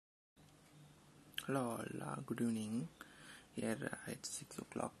Hello all, good evening. Here it's 6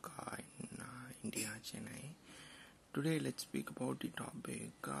 o'clock in India, Chennai. Today let's speak about the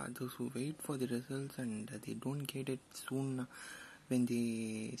topic those who wait for the results and they don't get it soon when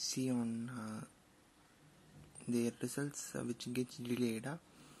they see on their results which gets delayed.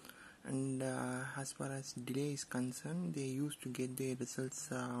 And as far as delay is concerned, they used to get their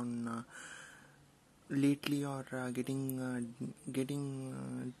results on lately or getting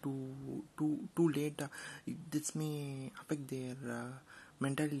too late. This may affect their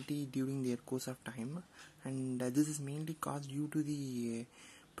mentality during their course of time, and this is mainly caused due to the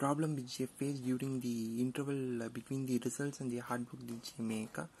problem which they face during the interval between the results and the hard work which they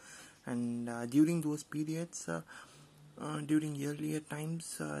make. And during those periods, during earlier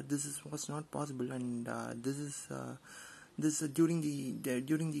times, was not possible, and during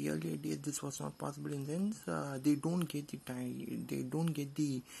the earlier days this was not possible. In the sense, they don't get the time, they don't get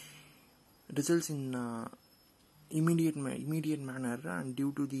the results in immediate manner, and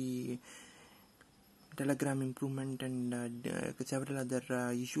due to the telegram improvement and several other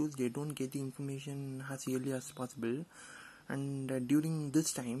issues, they don't get the information as early as possible. And during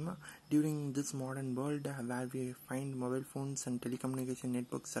this modern world where we find mobile phones and telecommunication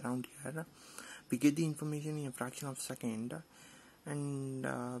networks around here, we get the information in a fraction of a second. And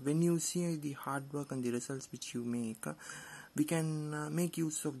when you see the hard work and the results which you make, we can make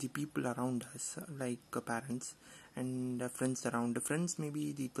use of the people around us, like parents and friends around. Friends may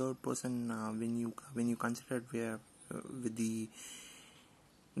be the third person when you consider with the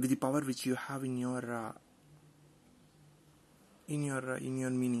power which you have in your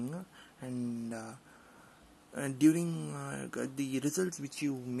meaning. And during the results which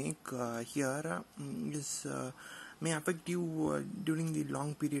you make here may affect you during the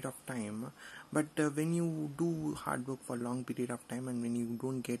long period of time. But when you do hard work for long period of time, and when you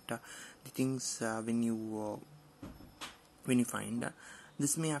don't get the things when you find,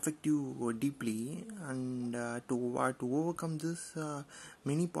 this may affect you deeply. And to overcome this,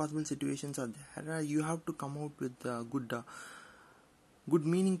 many possible situations are there. You have to come out with good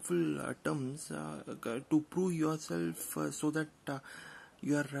meaningful terms to prove yourself, so that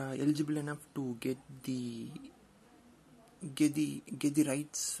you are eligible enough to get the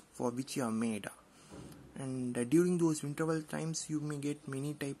rights for which you are made. And during those interval times, you may get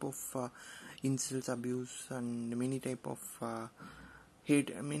many type of insults, abuse, and many type of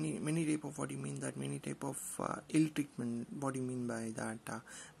hate, many type of many type of ill treatment. What do you mean by that?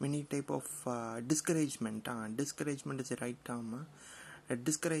 Many type of discouragement. Discouragement is the right term.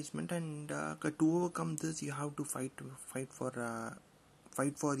 Discouragement. And to overcome this, you have to fight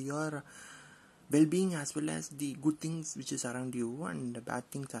for your well-being, as well as the good things which is around you, and the bad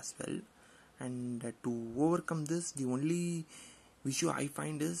things as well. And to overcome this, the only issue I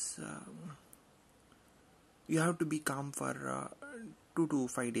find is you have to be calm for 2 to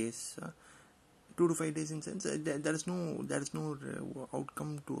 5 days. 2 to 5 days, in sense there is no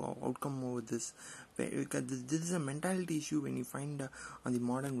outcome over this, because this is a mentality issue. When you find on the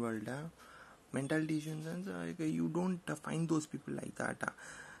modern world, mentality issue in sense, you don't find those people like that.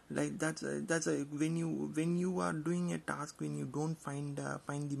 Like that's when you are doing a task, when you don't find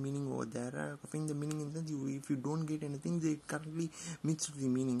the meaning over there, find the meaning in sense, if you don't get anything, they currently meets to the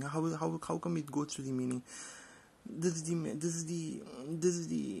meaning. How come it goes to the meaning? This is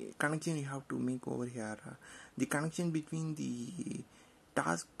the connection you have to make over here. The connection between the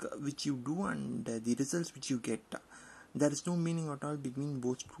task which you do and the results which you get. There is no meaning at all between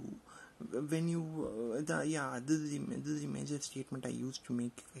both two. When you this is the major statement I used to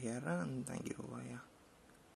make here. And thank you.